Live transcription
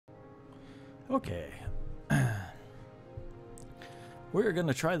Okay. We're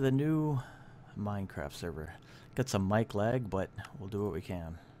gonna try the new Minecraft server. Got some mic lag, but we'll do what we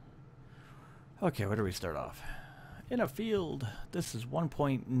can. Okay, where do we start off? In a field. This is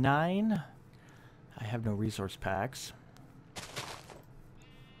 1.9. I have no resource packs.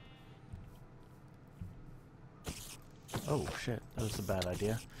 Oh shit, that was a bad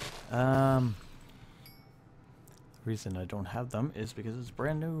idea. The reason I don't have them is because it's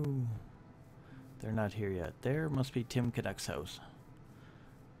brand new. They're not here yet. There must be Tim Canuck's house.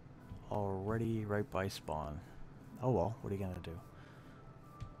 Already right by spawn. Oh well, what are you gonna do?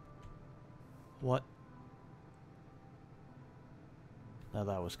 What? Now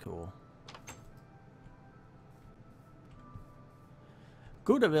that was cool.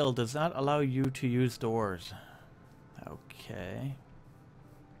 Goodaville does not allow you to use doors. Okay.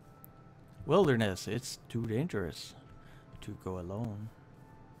 Wilderness, it's too dangerous to go alone.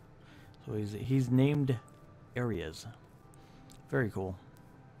 So he's named areas. Very cool.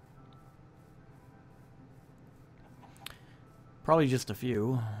 Probably just a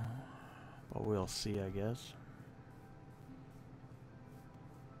few, but we'll see, I guess.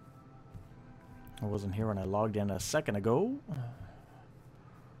 I wasn't here when I logged in a second ago.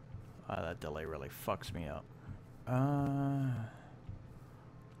 That delay really fucks me up.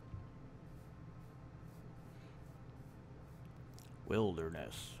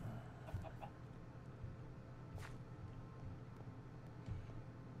 Wilderness.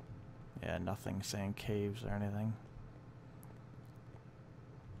 Yeah, nothing saying caves or anything.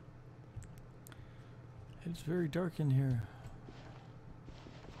 It's very dark in here.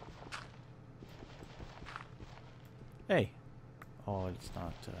 Hey. Oh, it's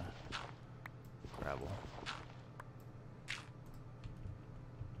not gravel.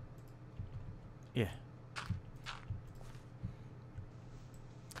 Yeah.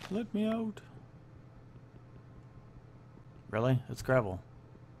 Let me out. Really? It's gravel.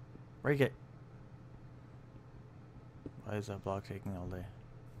 Break it. Why is that block taking all day?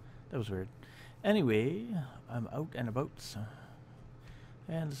 That was weird. Anyway, I'm out and about.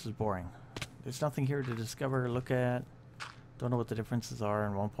 And this is boring. There's nothing here to discover, look at. Don't know what the differences are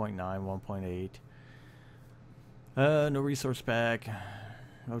in 1.9, 1.8. No resource pack.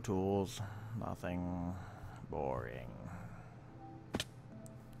 No tools. Nothing. Boring.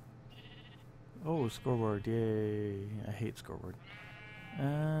 Oh, scoreboard. Yay. I hate scoreboard.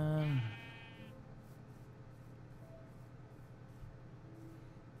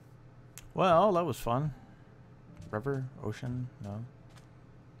 Well, that was fun. River? Ocean? No.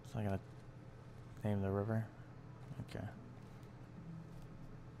 It's not gonna name the river. Okay.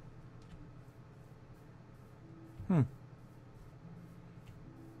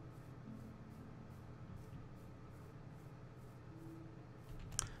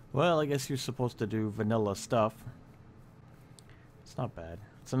 Well, I guess you're supposed to do vanilla stuff. It's not bad.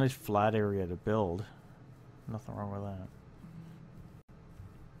 It's a nice flat area to build. Nothing wrong with that.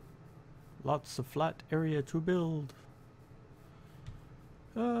 Lots of flat area to build.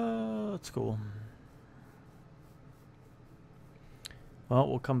 That's cool. Well,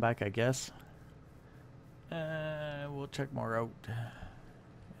 we'll come back, I guess. We'll check more out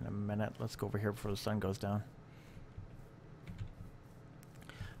in a minute. Let's go over here before the sun goes down.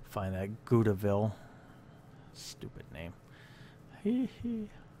 Find that Goodaville. Stupid name. Hee hee.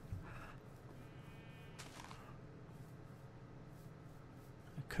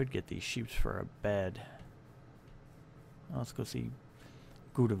 I could get these sheep for a bed. Let's go see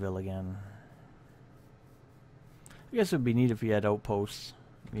Goodaville again. I guess it would be neat if you had outposts.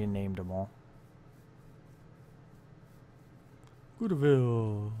 You named them all.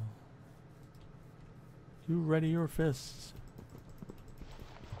 Goodaville. You ready your fists?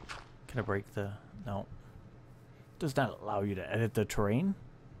 Can I break the... No. Does not allow you to edit the terrain.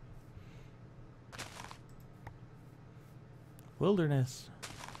 Wilderness.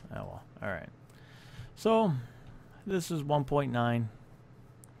 Oh well. Alright. So, this is 1.9.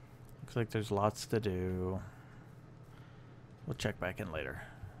 Looks like there's lots to do. We'll check back in later.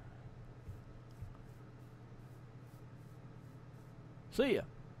 See ya.